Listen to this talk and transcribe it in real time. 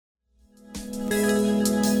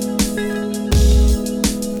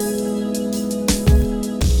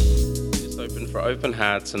open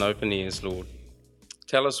hearts and open ears, Lord.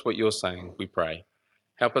 Tell us what you're saying, we pray.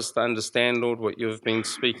 Help us to understand, Lord, what you've been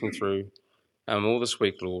speaking through all this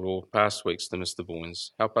week, Lord, or past weeks to Mr.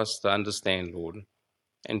 Boynes. Help us to understand, Lord,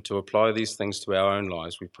 and to apply these things to our own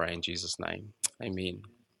lives, we pray in Jesus' name. Amen.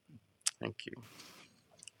 Thank you.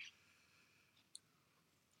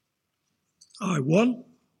 I want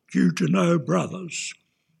you to know, brothers,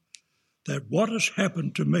 that what has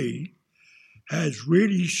happened to me has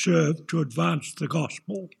really served to advance the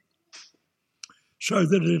gospel, so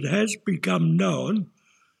that it has become known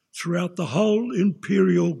throughout the whole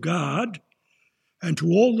imperial guard and to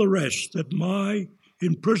all the rest that my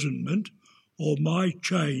imprisonment or my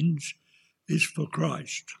chains is for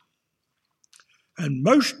Christ. And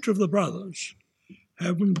most of the brothers,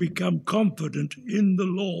 having become confident in the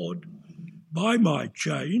Lord by my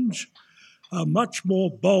chains, are much more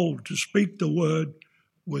bold to speak the word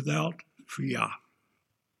without fear.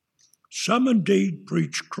 Some indeed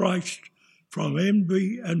preach Christ from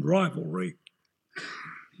envy and rivalry,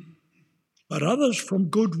 but others from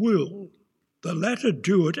goodwill. The latter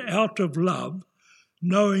do it out of love,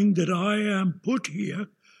 knowing that I am put here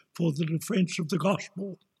for the defence of the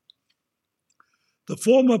gospel. The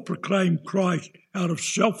former proclaim Christ out of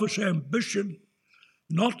selfish ambition,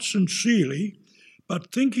 not sincerely,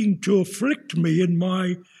 but thinking to afflict me in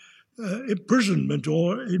my imprisonment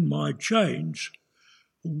or in my chains.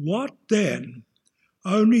 What then?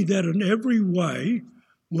 Only that in every way,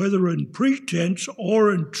 whether in pretense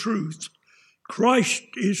or in truth, Christ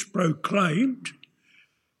is proclaimed.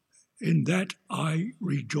 In that I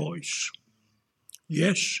rejoice.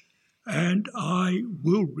 Yes, and I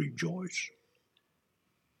will rejoice.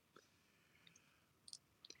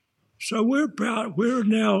 So we're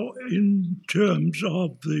now in terms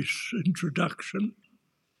of this introduction.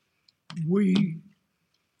 We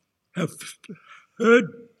have heard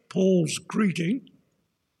Paul's greeting.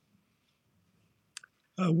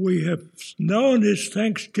 We have known his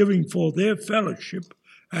thanksgiving for their fellowship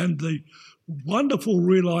and the wonderful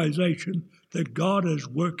realization that God is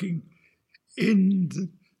working in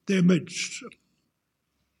their midst.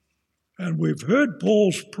 And we've heard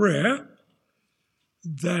Paul's prayer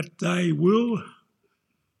that they will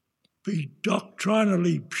be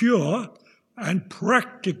doctrinally pure and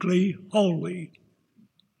practically holy.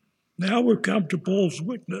 Now we've come to Paul's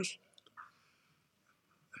witness.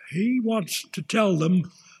 He wants to tell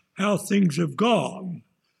them how things have gone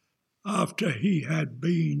after he had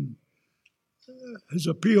been his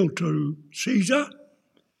appeal to Caesar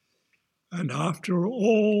and after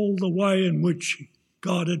all the way in which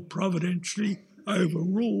God had providentially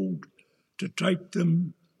overruled to take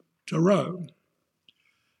them to Rome.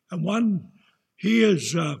 And one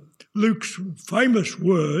hears Luke's famous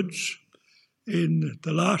words in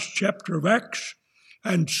the last chapter of Acts,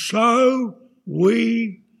 and so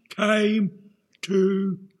we came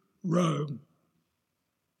to Rome.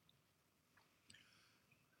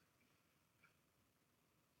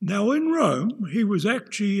 Now in Rome, he was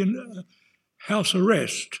actually in house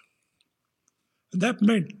arrest. And that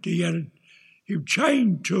meant he was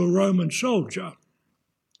chained to a Roman soldier.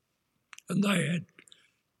 And they had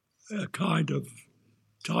a kind of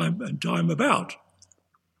time about.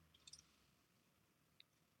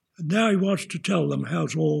 And now he wants to tell them how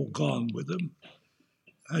it's all gone with them.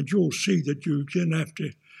 And you'll see that you then have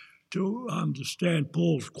to understand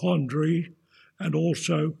Paul's quandary and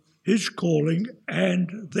also his calling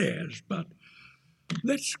and theirs. But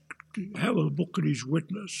let's have a look at his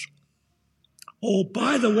witness. Oh,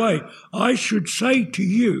 by the way, I should say to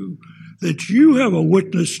you that you have a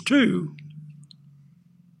witness too.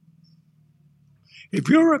 If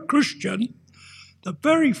you're a Christian, the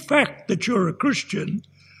very fact that you're a Christian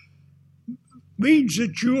means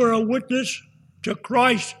that you are a witness to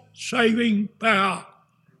Christ's saving power.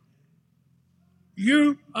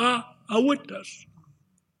 You are a witness.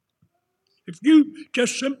 If you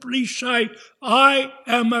just simply say, I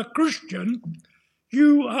am a Christian,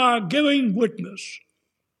 you are giving witness.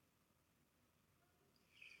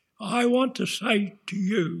 I want to say to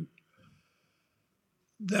you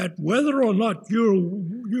that whether or not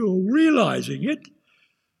you're realizing it,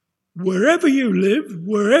 wherever you live,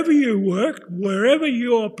 wherever you work, wherever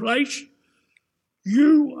you are placed,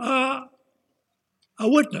 you are a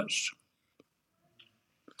witness.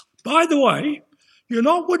 By the way, you're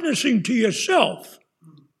not witnessing to yourself.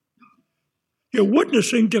 You're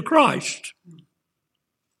witnessing to Christ.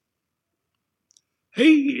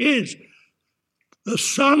 He is the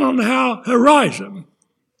sun on our horizon.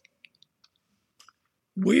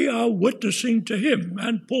 We are witnessing to him.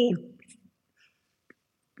 And Paul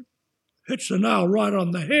hits the nail right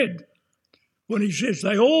on the head when he says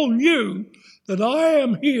they all knew that I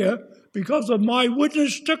am here because of my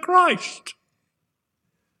witness to Christ.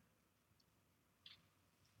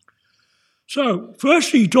 So,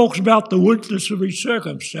 first he talks about the witness of his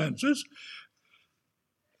circumstances,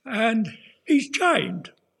 and he's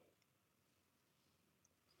chained.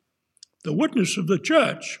 The witness of the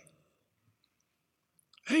church.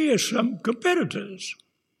 He has some competitors.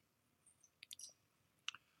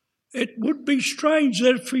 It would be strange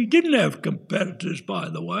that if he didn't have competitors, by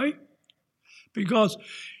the way, because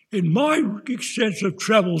in my extensive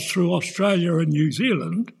travels through Australia and New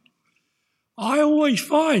Zealand, I always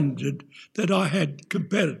find that I had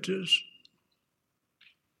competitors.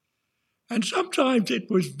 And sometimes it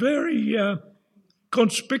was very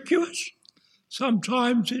conspicuous.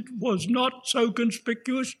 Sometimes it was not so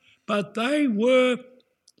conspicuous, but they were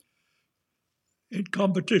in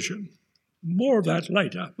competition. More of that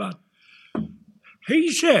later. But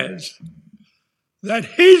he says that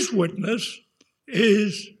his witness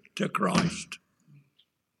is to Christ.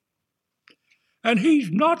 And he's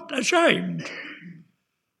not ashamed.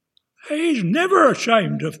 He's never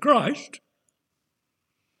ashamed of Christ.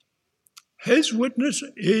 His witness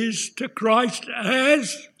is to Christ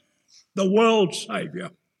as the world's Saviour.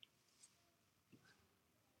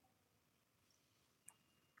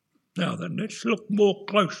 Now then, let's look more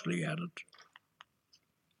closely at it.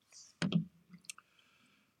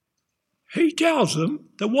 He tells them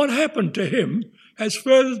that what happened to him has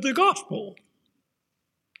furthered the gospel.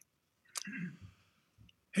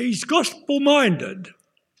 He's gospel-minded.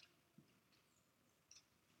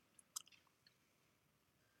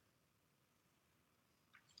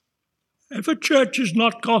 If a church is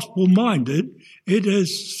not gospel-minded, it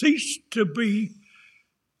has ceased to be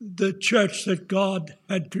the church that God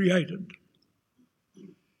had created.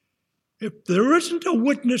 If there isn't a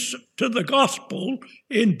witness to the gospel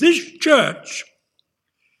in this church,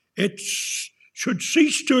 it should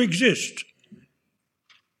cease to exist.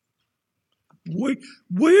 We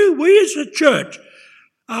as a church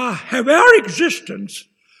have our existence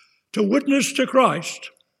to witness to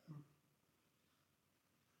Christ.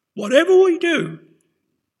 Whatever we do,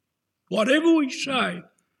 whatever we say,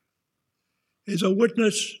 is a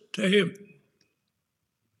witness to him.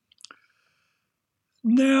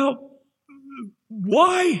 Now,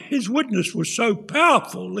 why his witness was so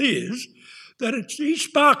powerful is that he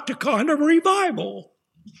sparked a kind of revival.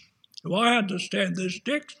 If I understand this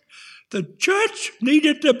text, the church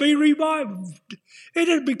needed to be revived. It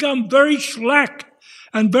had become very slack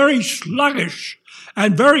and very sluggish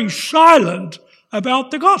and very silent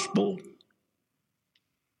about the gospel.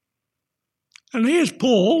 And here's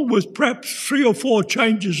Paul with perhaps 3 or 4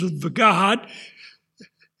 changes of the guard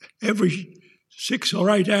every 6 or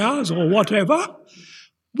 8 hours or whatever,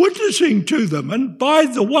 witnessing to them. And by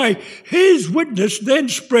the way, his witness then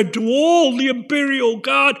spread to all the imperial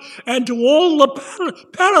guard and to all the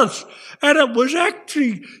palace. And it was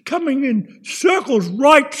actually coming in circles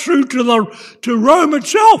right through to Rome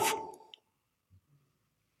itself.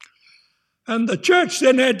 And the church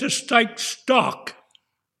then had to take stock.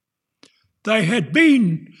 They had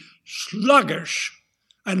been sluggish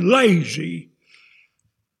and lazy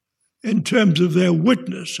in terms of their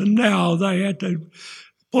witness, and now they had to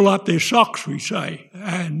pull up their socks, we say,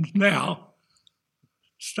 and now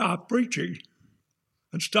start preaching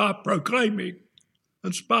and start proclaiming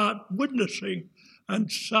and start witnessing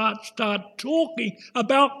and start talking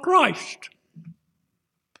about Christ.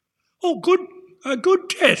 Oh, a good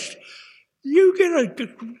test. You get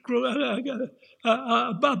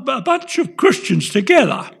a bunch of Christians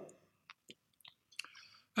together,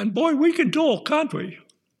 and boy, we can talk, can't we?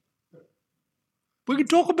 We can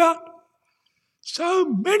talk about so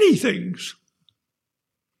many things.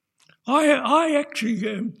 I actually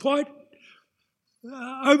am quite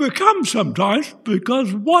overcome sometimes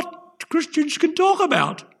because what Christians can talk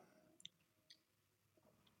about.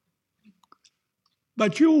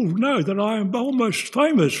 But you'll know that I am almost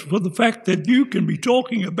famous for the fact that you can be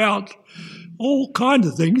talking about all kinds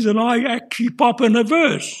of things and I actually pop in a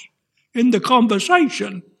verse in the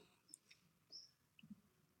conversation.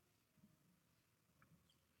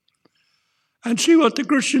 And see what the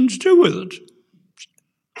Christians do with it.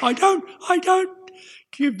 I don't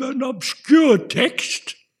give an obscure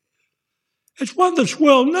text. It's one that's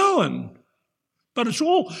well known. But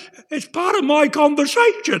it's part of my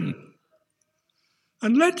conversation.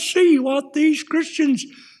 And let's see what these Christians,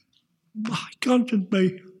 my goodness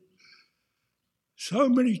me, so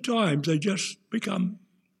many times they just become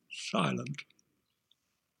silent.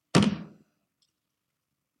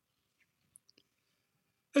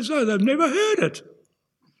 As though they've never heard it.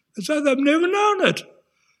 As though they've never known it.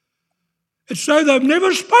 It's though they've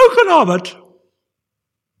never spoken of it.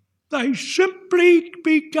 They simply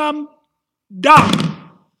become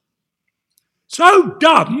dumb. So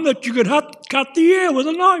dumb that you could cut the air with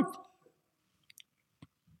a knife.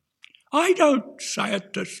 I don't say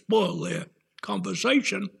it to spoil their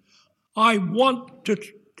conversation. I want to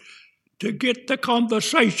get the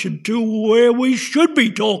conversation to where we should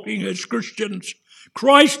be talking as Christians.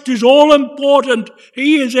 Christ is all important.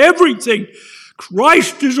 He is everything.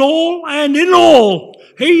 Christ is all and in all.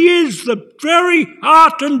 He is the very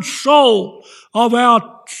heart and soul of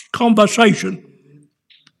our conversation.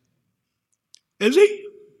 Is he?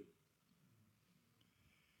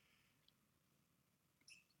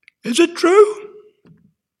 Is it true?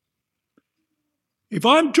 If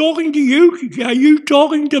I'm talking to you, are you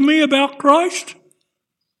talking to me about Christ?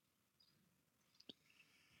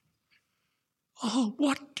 Oh,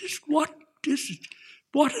 what has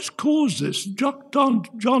caused this?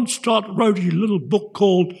 John Stott wrote a little book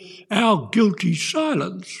called Our Guilty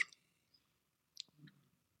Silence.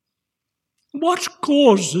 What's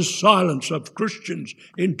caused the silence of Christians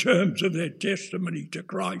in terms of their testimony to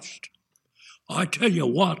Christ? I tell you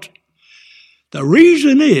what, the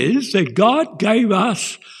reason is that God gave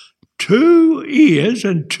us 2 ears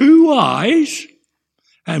and 2 eyes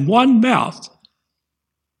and 1 mouth.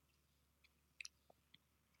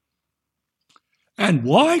 And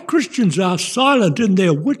why Christians are silent in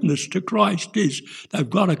their witness to Christ is they've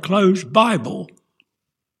got a closed Bible.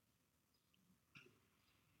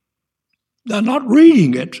 They're not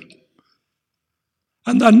reading it.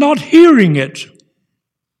 And they're not hearing it.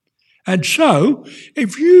 And so,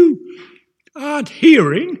 if you aren't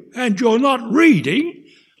hearing and you're not reading,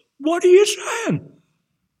 what are you saying?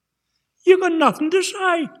 You've got nothing to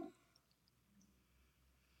say.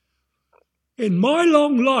 In my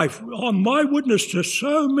long life, on my witness to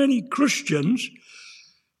so many Christians,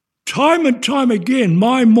 time and time again,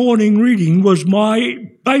 my morning reading was my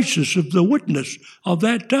basis of the witness of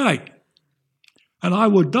that day. And I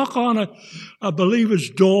would knock on a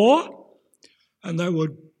believer's door, and they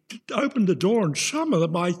would open the door, and some of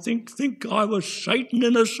them, I think I was Satan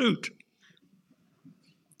in a suit.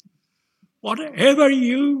 Whatever are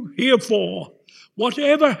you here for?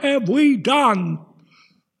 Whatever have we done?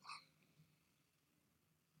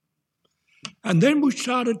 And then we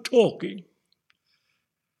started talking.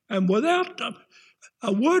 And without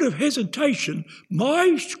a word of hesitation,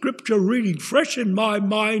 my scripture reading, fresh in my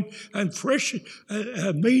mind and fresh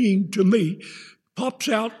meaning to me, pops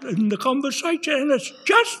out in the conversation. And it's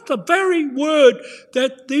just the very word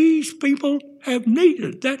that these people have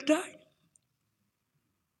needed that day.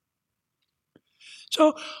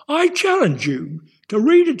 So I challenge you to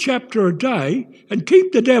read a chapter a day and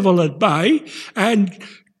keep the devil at bay, and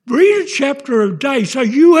read a chapter a day so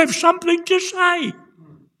you have something to say.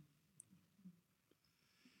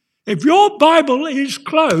 If your Bible is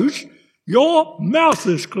closed, your mouth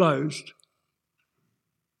is closed.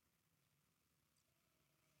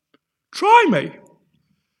 Try me.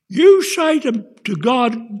 You say to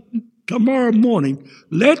God tomorrow morning,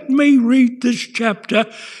 let me read this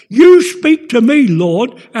chapter. You speak to me,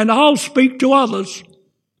 Lord, and I'll speak to others.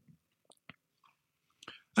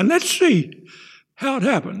 And let's see how it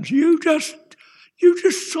happens. You just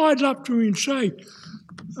sidle up to me and say,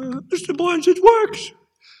 Mr. Boyens, it works.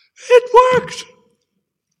 It works.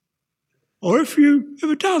 Or if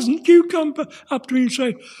it doesn't, you come up to me and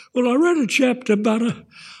say, well, I read a chapter, but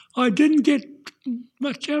I didn't get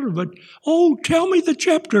much out of it. Oh, tell me the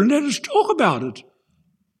chapter and let us talk about it.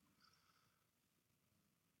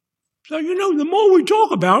 So, the more we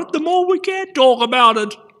talk about it, the more we can talk about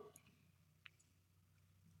it.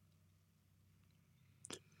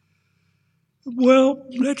 Well,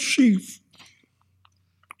 let's see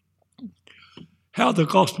how the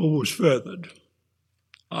gospel was furthered.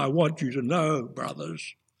 I want you to know,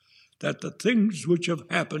 brothers, that the things which have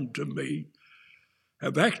happened to me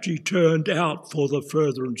have actually turned out for the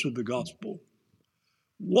furtherance of the gospel.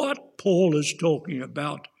 What Paul is talking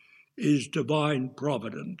about is divine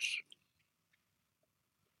providence.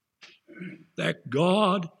 That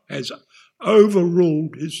God has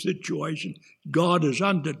overruled his situation. God has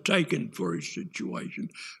undertaken for his situation,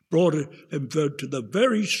 brought him to the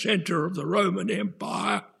very centre of the Roman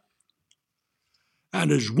Empire, and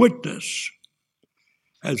his witness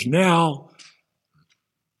has now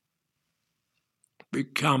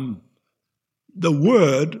become the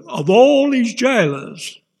word of all his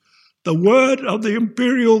jailers, the word of the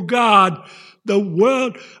imperial guard, the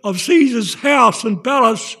word of Caesar's house and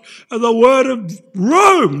palace, and the word of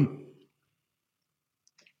Rome.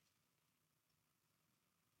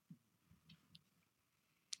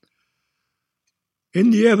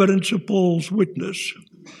 in the evidence of Paul's witness,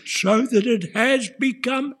 so that it has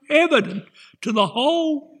become evident to the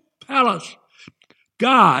whole palace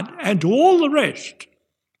guard and to all the rest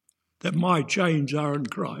that my chains are in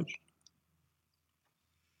Christ.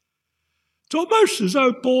 It's almost as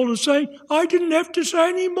though Paul is saying, I didn't have to say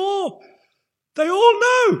any more. They all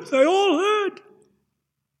know, they all heard.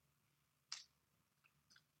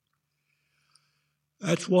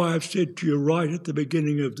 That's why I've said to you right at the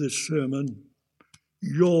beginning of this sermon,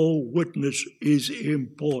 your witness is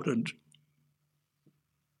important.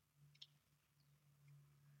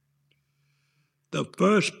 The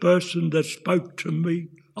first person that spoke to me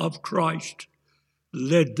of Christ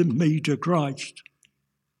led me to Christ.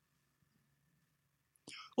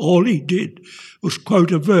 All he did was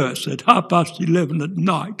quote a verse at 11:30 at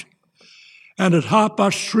night, and at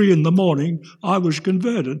 3:30 in the morning I was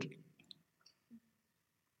converted.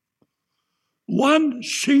 One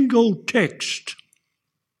single text.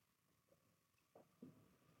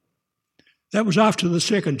 That was after the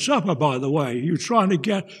Second Supper, by the way. He was trying to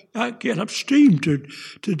get up steam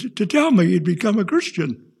to tell me he'd become a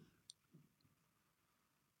Christian.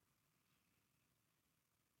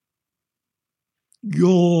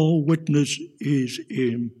 Your witness is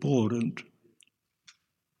important.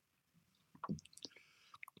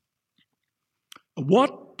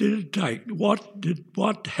 What did it take?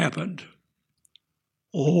 What happened?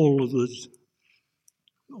 All of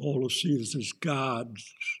Caesar's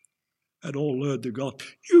guards had all heard the gospel.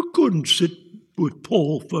 You couldn't sit with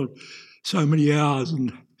Paul for so many hours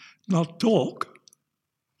and not talk.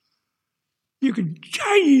 You can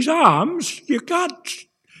chain his arms. You can't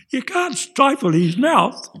stifle his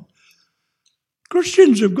mouth.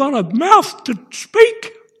 Christians have got a mouth to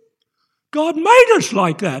speak. God made us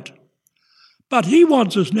like that. But he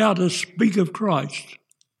wants us now to speak of Christ.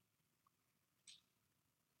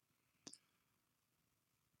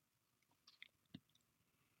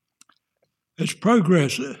 It's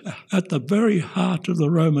progress at the very heart of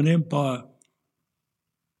the Roman Empire.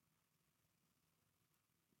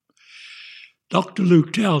 Dr.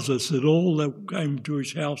 Luke tells us that all that came to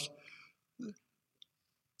his house,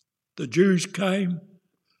 the Jews came,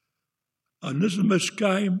 Onesimus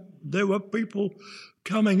came, there were people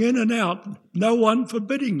coming in and out, no one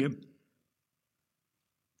forbidding him.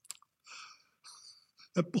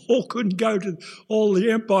 And Paul couldn't go to all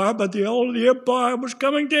the empire, but all the empire was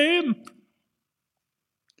coming to him.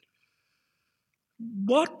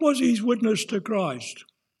 What was his witness to Christ?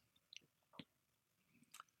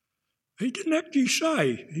 He didn't actually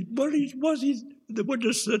say. Was he the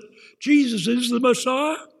witness that Jesus is the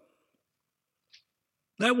Messiah?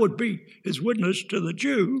 That would be his witness to the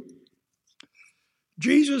Jew.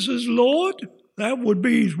 Jesus is Lord? That would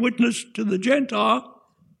be his witness to the Gentile.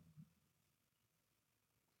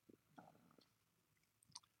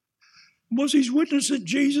 Was his witness that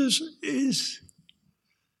Jesus is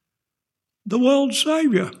the world's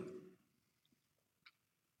Saviour?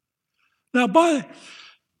 Now, by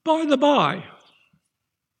the by,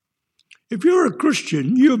 if you're a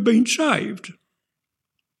Christian, you have been saved.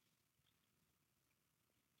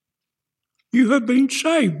 You have been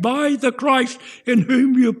saved by the Christ in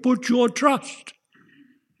whom you put your trust.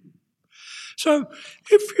 So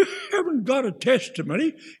if you haven't got a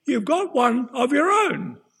testimony, you've got one of your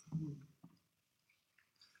own.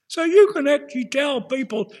 So you can actually tell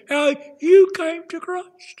people how you came to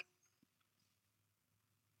Christ.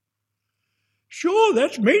 Sure,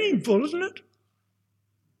 that's meaningful, isn't it?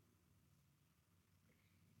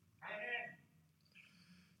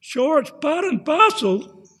 Sure, it's part and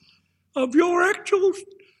parcel of your actual,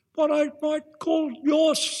 what I might call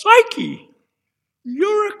your psyche.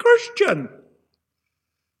 You're a Christian.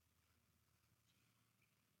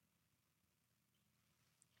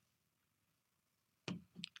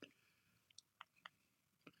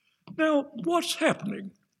 Now, what's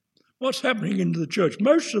happening? What's happening in the church?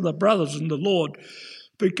 Most of the brothers in the Lord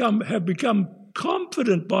have become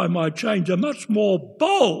confident by my change. They're much more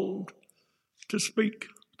bold to speak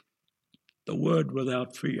the word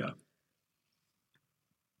without fear.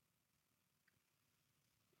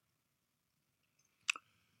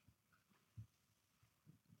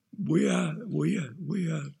 We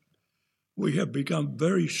have become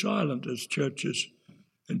very silent as churches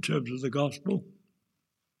in terms of the gospel.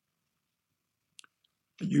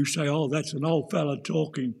 And you say, oh, that's an old fella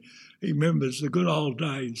talking. He remembers the good old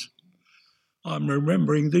days. I'm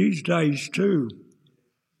remembering these days too.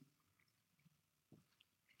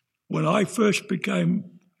 When I first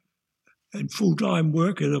became in full-time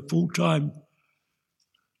work as a full-time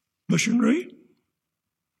missionary,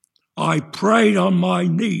 I prayed on my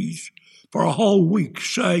knees for a whole week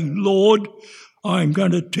saying, Lord, I'm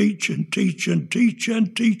going to teach and teach and teach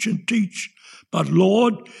and teach and teach. But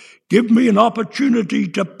Lord, give me an opportunity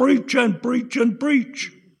to preach and preach and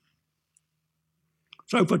preach.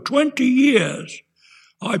 So for 20 years,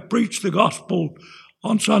 I preached the gospel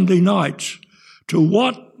on Sunday nights to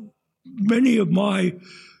what many of my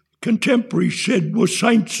contemporaries said were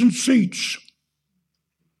saints and seats.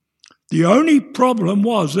 The only problem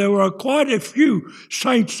was there were quite a few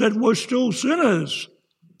saints that were still sinners.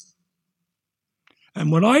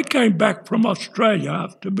 And when I came back from Australia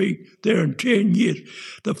after being there in 10 years,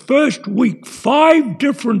 the first week 5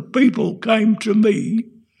 different people came to me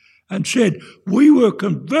and said, we were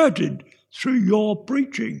converted through your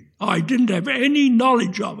preaching. I didn't have any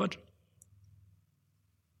knowledge of it.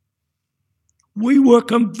 We were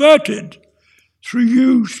converted through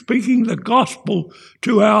you speaking the gospel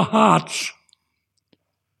to our hearts.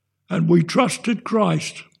 And we trusted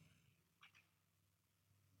Christ.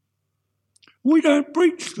 We don't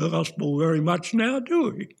preach the gospel very much now,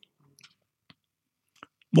 do we?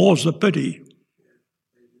 More's the pity.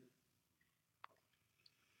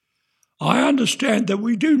 I understand that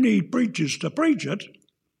we do need preachers to preach it,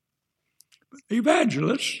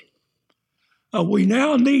 evangelists. We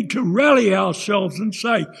now need to rally ourselves and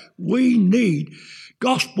say we need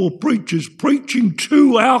gospel preachers preaching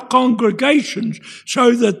to our congregations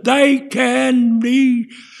so that they can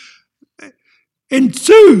be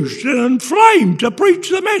enthused and inflamed to preach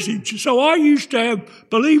the message. So I used to have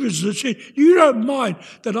believers that said, you don't mind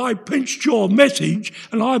that I pinched your message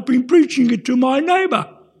and I've been preaching it to my neighbour.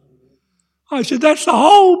 I said, that's the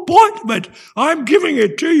whole point of it. I'm giving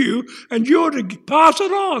it to you and you're to pass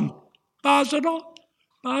it on. Pass it on.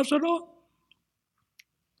 Pass it on.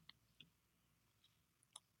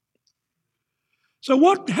 So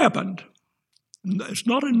what happened? It's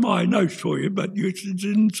not in my notes for you, but it's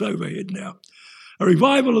in overhead now. A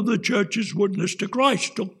revival of the church's witness to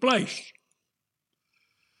Christ took place.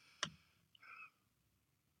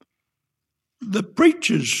 The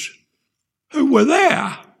preachers who were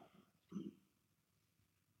there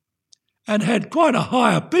and had quite a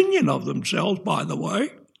high opinion of themselves, by the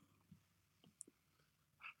way,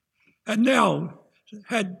 and now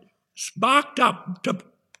had sparked up to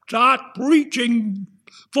start preaching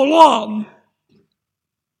full on.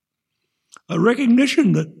 A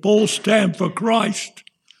recognition that Paul's stand for Christ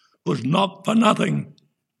was not for nothing.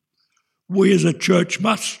 We as a church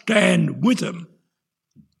must stand with him.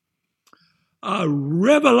 A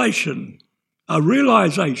revelation, a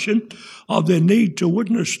realization of their need to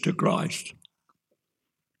witness to Christ.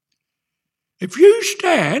 If you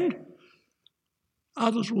stand,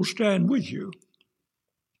 others will stand with you.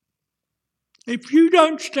 If you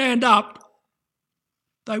don't stand up,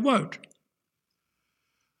 they won't.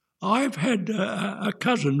 I've had a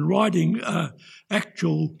cousin writing an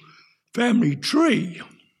actual family tree.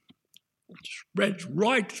 It spreads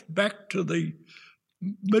right back to the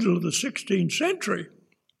middle of the 16th century.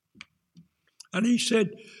 And he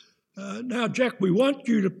said, now, Jack, we want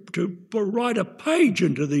you to write a page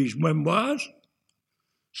into these memoirs.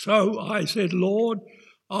 So I said, Lord,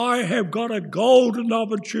 I have got a golden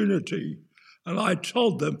opportunity. And I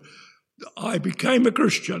told them I became a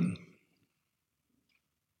Christian.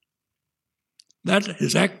 That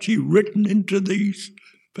is actually written into these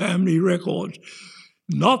family records,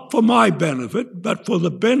 not for my benefit, but for the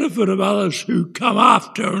benefit of others who come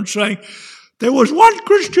after and say, there was one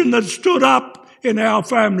Christian that stood up in our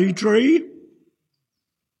family tree.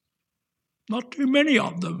 Not too many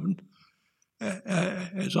of them,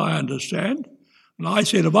 as I understand. And I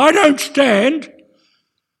said, if I don't stand,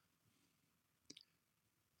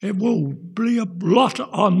 it will be a blot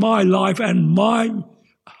on my life and my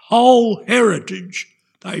whole heritage.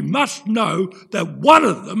 They must know that one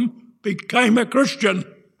of them became a Christian.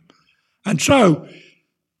 And so,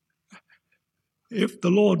 if the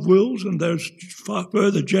Lord wills, and there's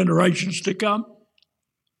further generations to come,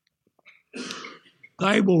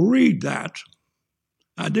 they will read that.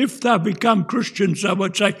 And if they become Christians, they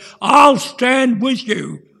would say, I'll stand with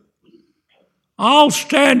you. I'll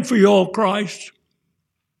stand for your Christ.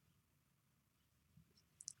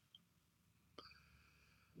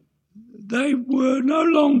 They were no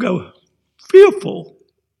longer fearful.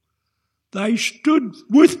 They stood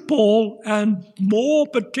with Paul, and more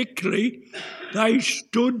particularly, they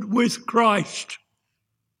stood with Christ.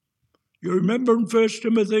 You remember in 1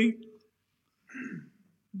 Timothy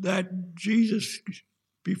that Jesus,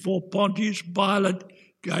 before Pontius Pilate,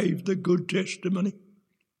 gave the good testimony?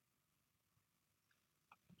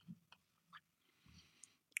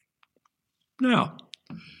 Now,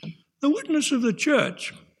 the witness of the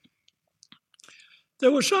church.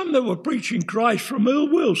 There were some that were preaching Christ from ill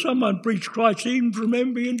will. Someone preached Christ even from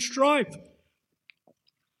envy and strife.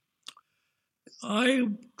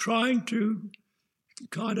 I'm trying to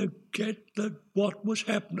kind of get what was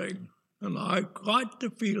happening. And I got the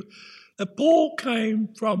feel that Paul came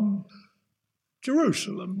from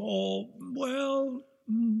Jerusalem, or, well,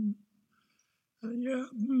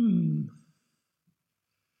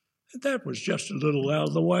 that was just a little out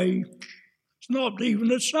of the way. It's not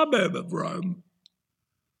even a suburb of Rome.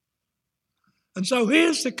 And so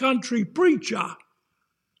here's the country preacher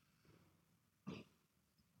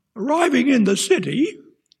arriving in the city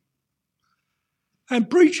and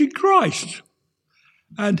preaching Christ.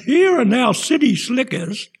 And here are now city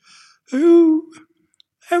slickers who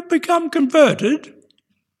have become converted,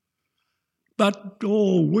 but,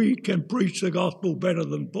 we can preach the gospel better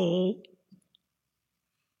than Paul.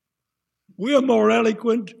 We are more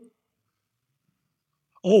eloquent.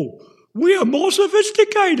 We are more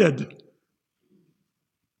sophisticated.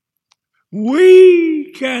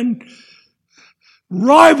 We can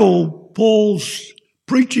rival Paul's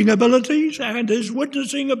preaching abilities and his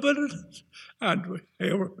witnessing abilities. And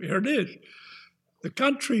here it is. The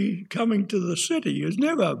country coming to the city is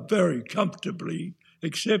never very comfortably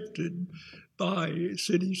accepted by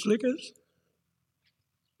city slickers.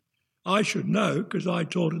 I should know, because I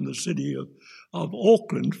taught in the city of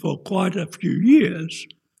Auckland for quite a few years.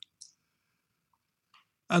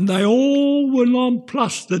 And they all were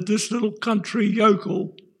nonplussed that this little country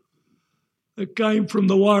yokel that came from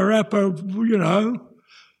the Wairarapa,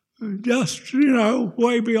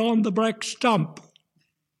 way beyond the black stump,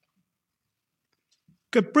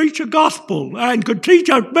 could preach a gospel and could teach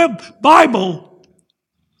a Bible.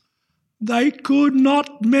 They could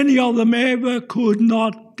not, many of them ever could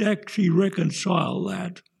not actually reconcile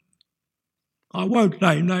that. I won't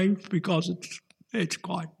name names because it's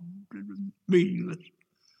quite meaningless.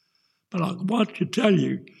 But I want to tell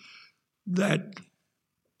you that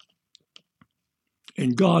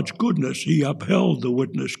in God's goodness, he upheld the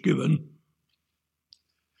witness given.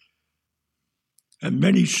 And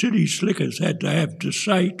many city slickers had to have to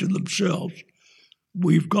say to themselves,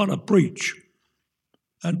 we've got to preach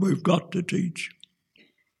and we've got to teach.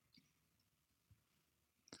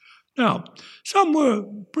 Now, some were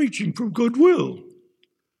preaching from goodwill.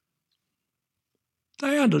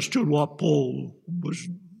 They understood what Paul was,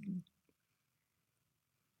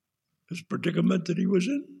 his predicament that he was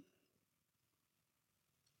in.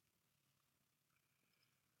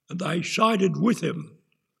 And they sided with him,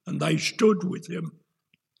 and they stood with him.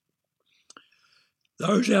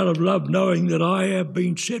 Those out of love, knowing that I have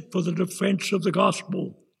been set for the defence of the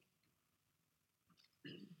gospel.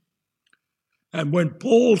 And when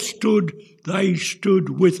Paul stood, they stood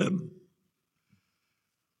with him.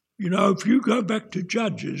 If you go back to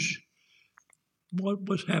Judges, what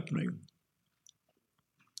was happening?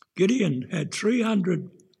 Gideon had 300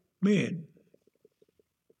 men.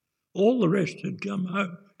 All the rest had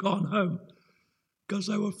gone home because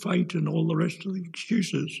they were faint and all the rest of the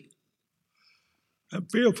excuses and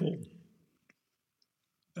fearful.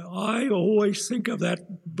 Now, I always think of that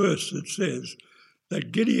verse that says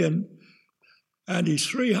that Gideon and his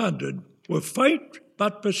 300 were faint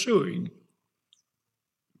but pursuing.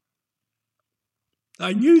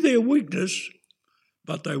 They knew their weakness,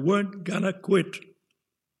 but they weren't going to quit.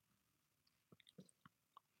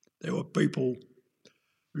 There were people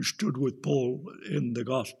who stood with Paul in the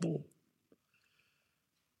gospel.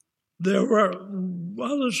 There were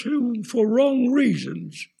others who, for wrong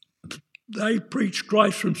reasons, they preached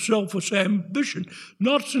Christ from selfish ambition,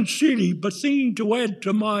 not sincerely, but thinking to add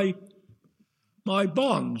to my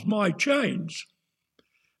bonds, my chains.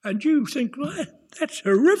 And you think, well, that's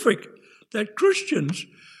horrific, that Christians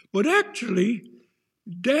would actually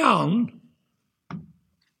down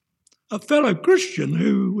a fellow Christian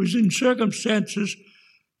who was in circumstances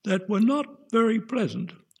that were not very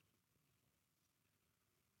pleasant.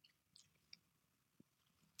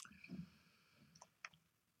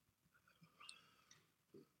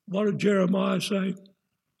 What did Jeremiah say?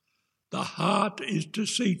 The heart is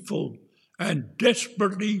deceitful and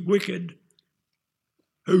desperately wicked.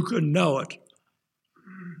 Who can know it?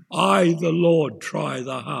 I, the Lord, try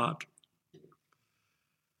the heart.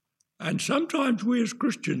 And sometimes we as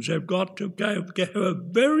Christians have got to have a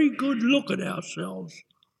very good look at ourselves.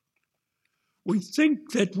 We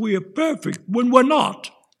think that we are perfect when we're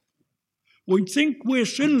not. We think we're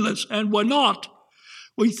sinless and we're not.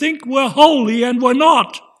 We think we're holy and we're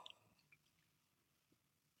not.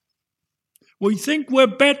 We think we're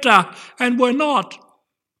better and we're not.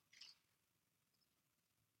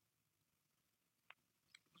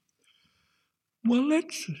 Well,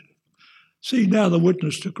 See now the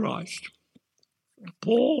witness to Christ.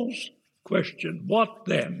 Paul's question, what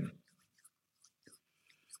then?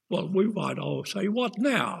 Well, we might all say, what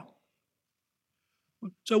now?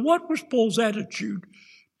 So what was Paul's attitude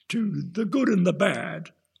to the good and the bad?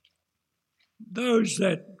 Those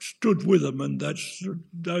that stood with him and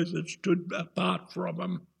those that stood apart from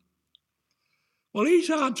him. Well, his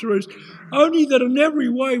answer is, only that in every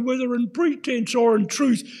way, whether in pretense or in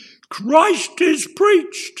truth, Christ is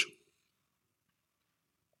preached.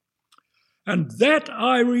 And that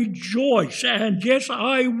I rejoice, and yes,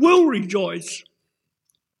 I will rejoice.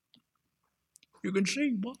 You can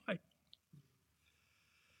see why.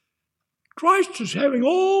 Christ is having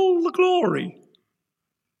all the glory,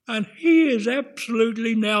 and he is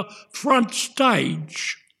absolutely now front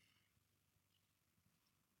stage.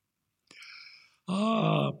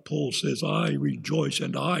 Paul says, I rejoice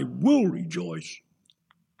and I will rejoice.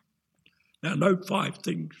 Now note 5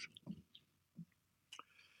 things.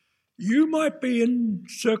 You might be in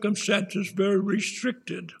circumstances very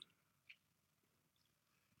restricted.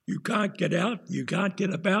 You can't get out, you can't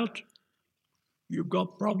get about, you've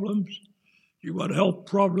got problems, you've got health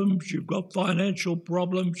problems, you've got financial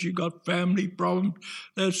problems, you've got family problems.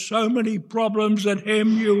 There's so many problems that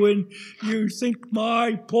hem you in. You think,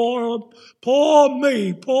 my poor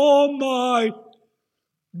me, poor my,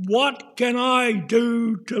 what can I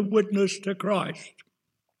do to witness to Christ?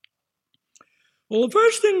 Well, the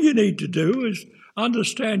first thing you need to do is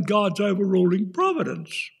understand God's overruling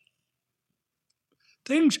providence.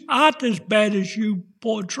 Things aren't as bad as you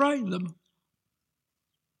portray them.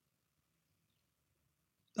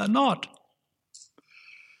 They're not.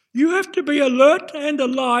 You have to be alert and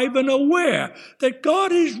alive and aware that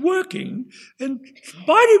God is working in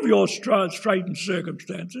spite of your straitened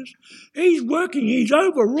circumstances. He's working, he's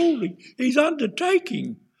overruling, he's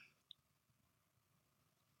undertaking.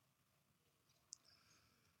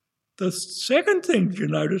 The second thing you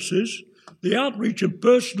notice is the outreach and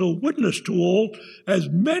personal witness to all, as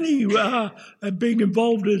many are being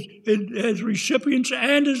involved as recipients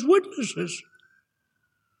and as witnesses.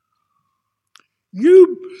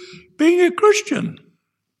 You, being a Christian,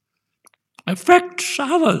 affects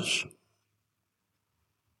others.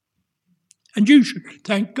 And you should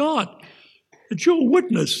thank God that your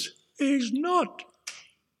witness is not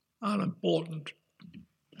unimportant.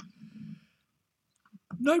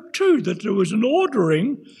 Note too that there was an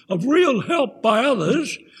ordering of real help by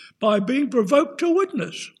others by being provoked to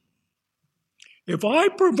witness. If I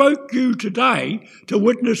provoke you today to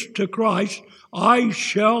witness to Christ, I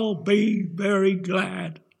shall be very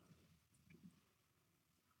glad.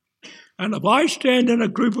 And if I stand in a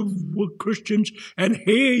group of Christians and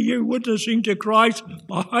hear you witnessing to Christ,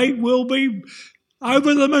 I will be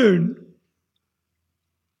over the moon.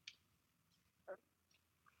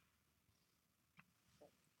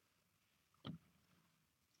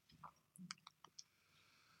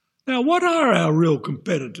 Now, what are our real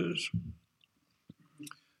competitors?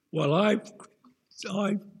 Well, I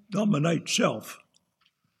nominate self.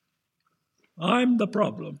 I'm the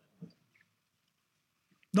problem.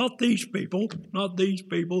 Not these people, not these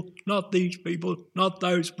people, not these people, not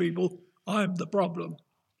those people. I'm the problem.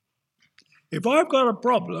 If I've got a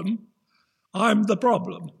problem, I'm the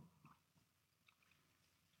problem.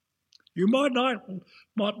 You might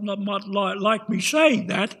not like me saying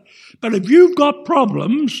that, but if you've got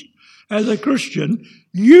problems as a Christian,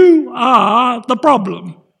 you are the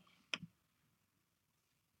problem.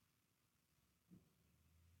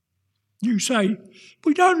 You say,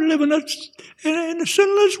 we don't live in a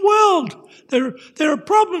sinless world. There are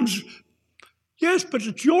problems. Yes, but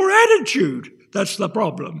it's your attitude that's the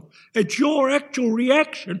problem. It's your actual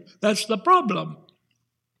reaction that's the problem.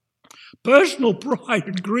 Personal pride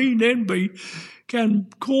and green envy can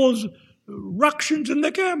cause ructions in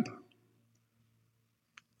the camp.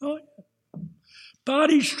 Oh, yeah.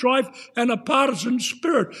 Party strife and a partisan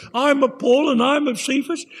spirit. I'm of Paul and I'm of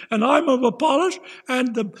Cephas and I'm of Apollos,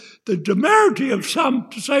 and the temerity of some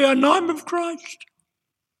to say, and I'm of Christ.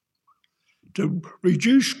 To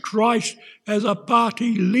reduce Christ as a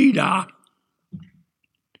party leader.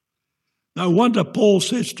 No wonder Paul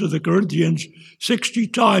says to the Corinthians 60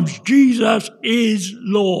 times, Jesus is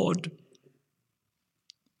Lord.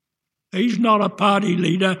 He's not a party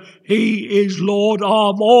leader. He is Lord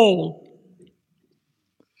of all.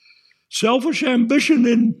 Selfish ambition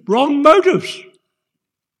in wrong motives.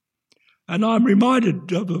 And I'm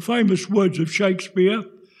reminded of the famous words of Shakespeare,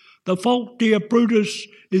 the fault, dear Brutus,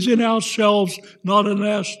 is in ourselves, not in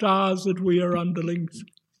our stars that we are underlings.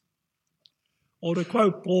 Or to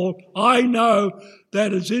quote Paul, I know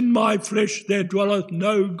that as in my flesh there dwelleth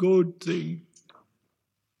no good thing.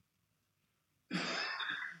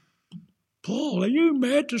 Paul, are you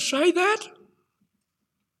mad to say that?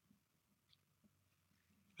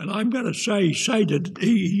 And I'm going to say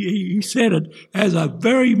he said it as a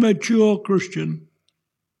very mature Christian.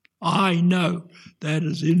 I know that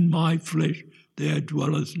is in my flesh there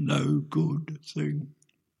dwelleth no good thing.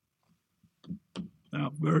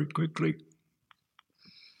 Now, very quickly.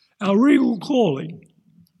 Our real calling,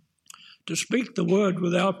 to speak the word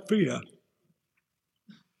without fear.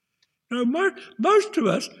 You know, most of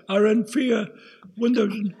us are in fear when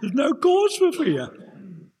there's no cause for fear.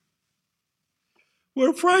 We're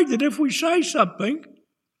afraid that if we say something,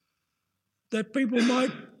 that people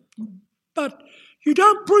might... But you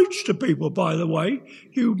don't preach to people, by the way.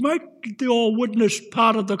 You make your witness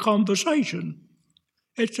part of the conversation.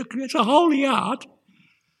 It's a holy art.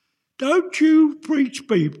 Don't you preach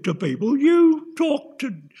to people. You talk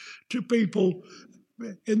to people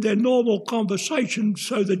in their normal conversation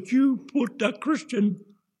so that you put a Christian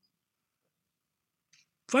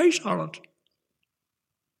face on it.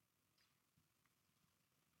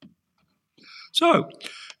 So,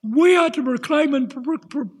 we are to proclaim and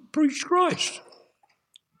preach Christ.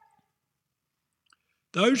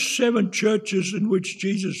 Those 7 churches in which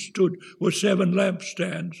Jesus stood were 7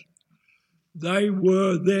 lampstands. They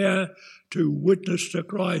were there to witness to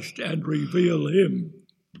Christ and reveal him.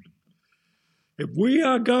 If we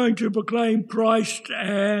are going to proclaim Christ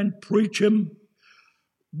and preach him,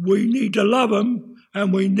 we need to love him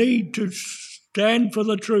and we need to stand for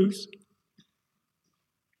the truth.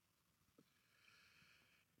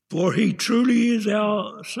 For he truly is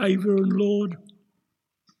our Saviour and Lord.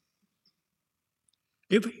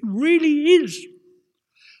 If he really is,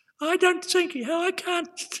 I can't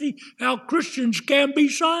see how Christians can be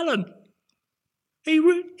silent. He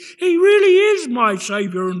really is my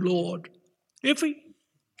Saviour and Lord. If he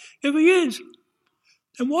is,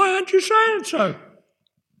 then why aren't you saying so?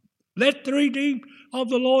 Let the redeemed of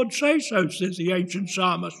the Lord say so, says the ancient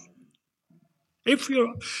psalmist. If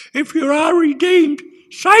you are redeemed,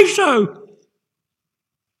 say so.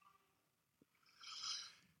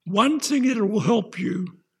 One thing that will help you,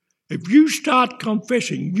 if you start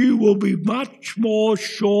confessing, you will be much more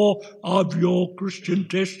sure of your Christian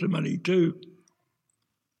testimony too.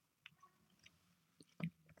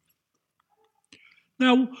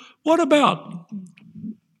 Now, what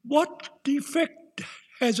effect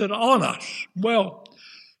has it on us? Well,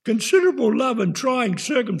 considerable love in trying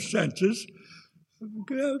circumstances,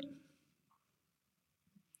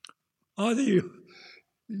 either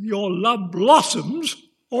your love blossoms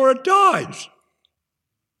or it dies.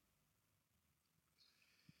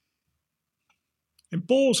 In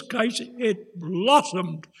Paul's case, it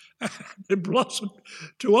blossomed. It blossomed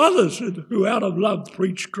to others who out of love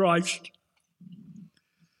preached Christ.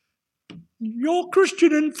 Your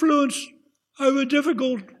Christian influence over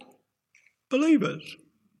difficult believers.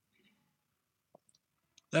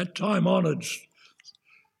 That time-honoured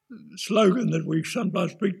slogan that we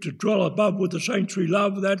sometimes speak, to dwell above with the saints we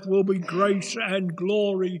love, that will be grace and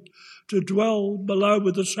glory. To dwell below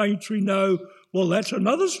with the saints we know, well, that's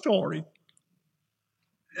another story.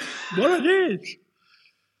 Well, it is.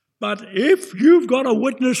 But if you've got a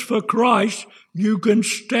witness for Christ, you can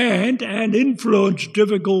stand and influence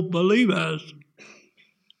difficult believers.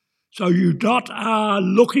 So you not are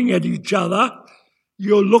looking at each other,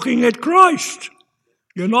 you're looking at Christ.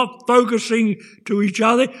 You're not focusing to each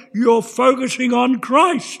other, you're focusing on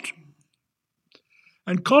Christ.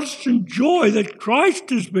 And constant joy that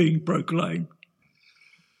Christ is being proclaimed.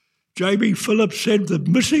 J.B. Phillips said the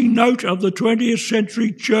missing note of the 20th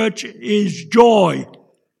century church is joy.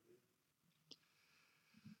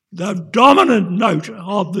 The dominant note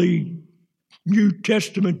of the New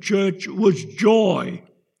Testament church was joy.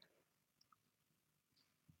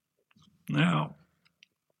 Now,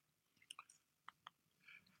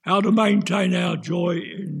 how to maintain our joy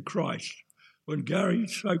in Christ. When Gary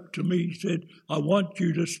spoke to me, he said, I want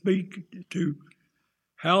you to speak to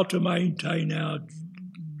how to maintain our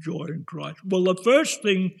joy in Christ. Well, the first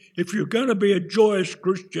thing, if you're going to be a joyous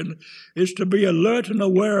Christian, is to be alert and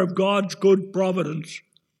aware of God's good providence.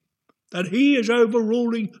 That he is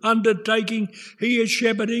overruling, undertaking, he is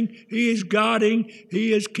shepherding, he is guarding,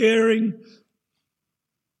 he is caring.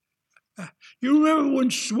 You remember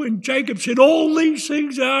when Jacob said, all these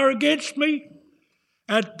things are against me?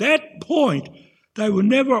 At that point, they were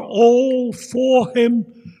never all for him,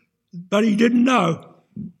 but he didn't know.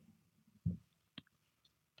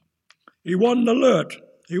 He wasn't alert.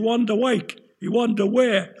 He wasn't awake. He wasn't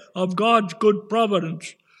aware of God's good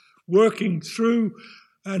providence working through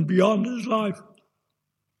and beyond his life.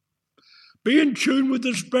 Be in tune with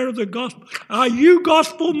the spirit of the gospel. Are you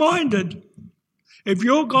gospel-minded? If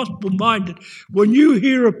you're gospel-minded, when you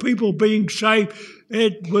hear of people being saved,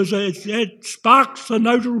 it sparks the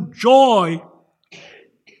note of joy.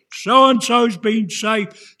 So-and-so's been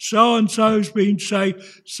saved, so-and-so's been saved,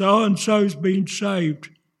 so-and-so's been saved.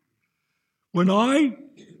 When I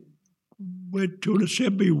went to an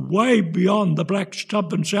assembly way beyond the Black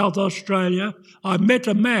Stump in South Australia, I met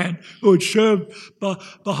a man who had served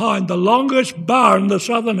behind the longest bar in the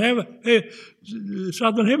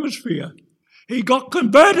Southern Hemisphere. He got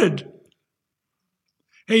converted.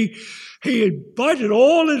 He invited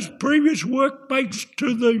all his previous workmates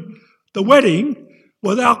to the wedding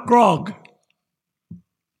without grog,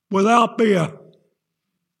 without beer.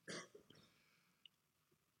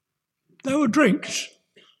 There were drinks,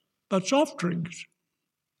 but soft drinks.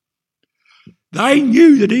 They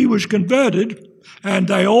knew that he was converted, and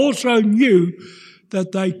they also knew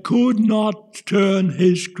that they could not turn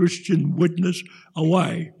his Christian witness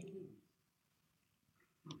away.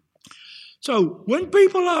 So when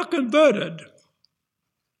people are converted,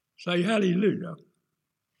 say hallelujah.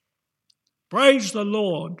 Praise the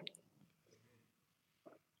Lord.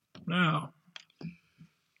 Now,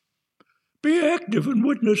 be active and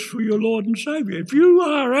witness for your Lord and Saviour. If you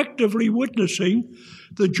are actively witnessing,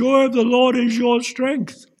 the joy of the Lord is your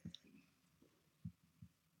strength.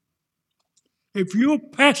 If you're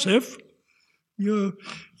passive, you're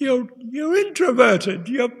introverted.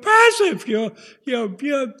 You're passive. You're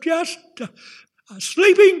just a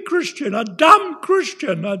sleeping Christian, a dumb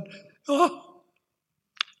Christian.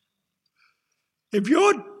 If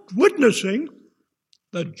you're witnessing,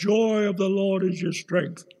 the joy of the Lord is your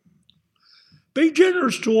strength. Be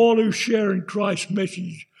generous to all who share in Christ's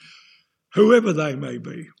message, whoever they may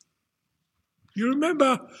be. You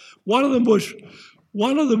remember one of them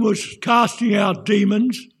was casting out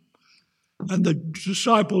demons, and the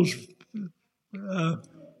disciples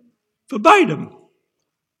forbade him.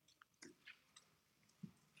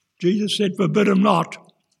 Jesus said, "Forbid him not."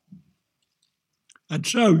 And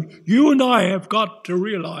so you and I have got to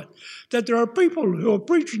realise that there are people who are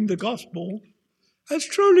preaching the gospel as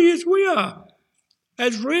truly as we are,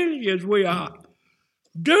 as really as we are.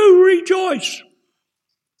 Do rejoice.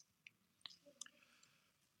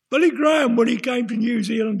 Billy Graham, when he came to New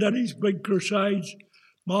Zealand at his big crusades,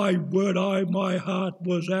 my heart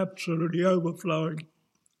was absolutely overflowing.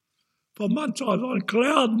 For months I was on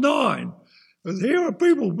cloud nine. Because here are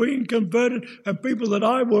people being converted, and people that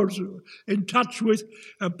I was in touch with,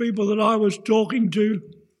 and people that I was talking to.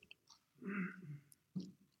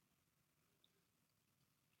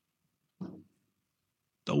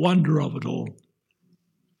 The wonder of it all.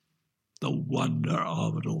 The wonder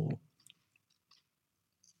of it all.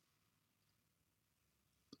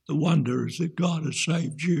 The wonder is that God has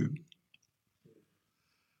saved you.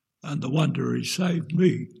 And the wonder He saved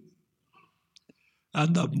me.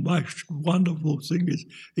 And the most wonderful thing is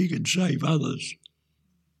He can save others.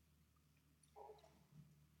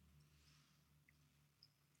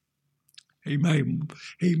 He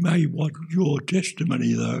may want your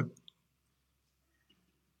testimony, though.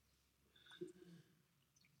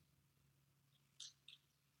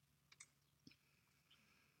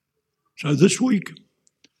 So this week,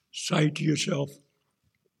 say to yourself,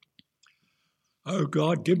 "Oh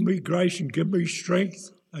God, give me grace and give me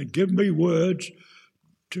strength and give me words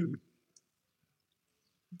to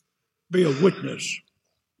be a witness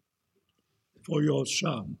for your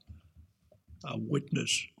Son, a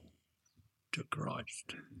witness to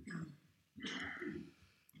Christ."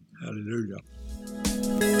 Hallelujah.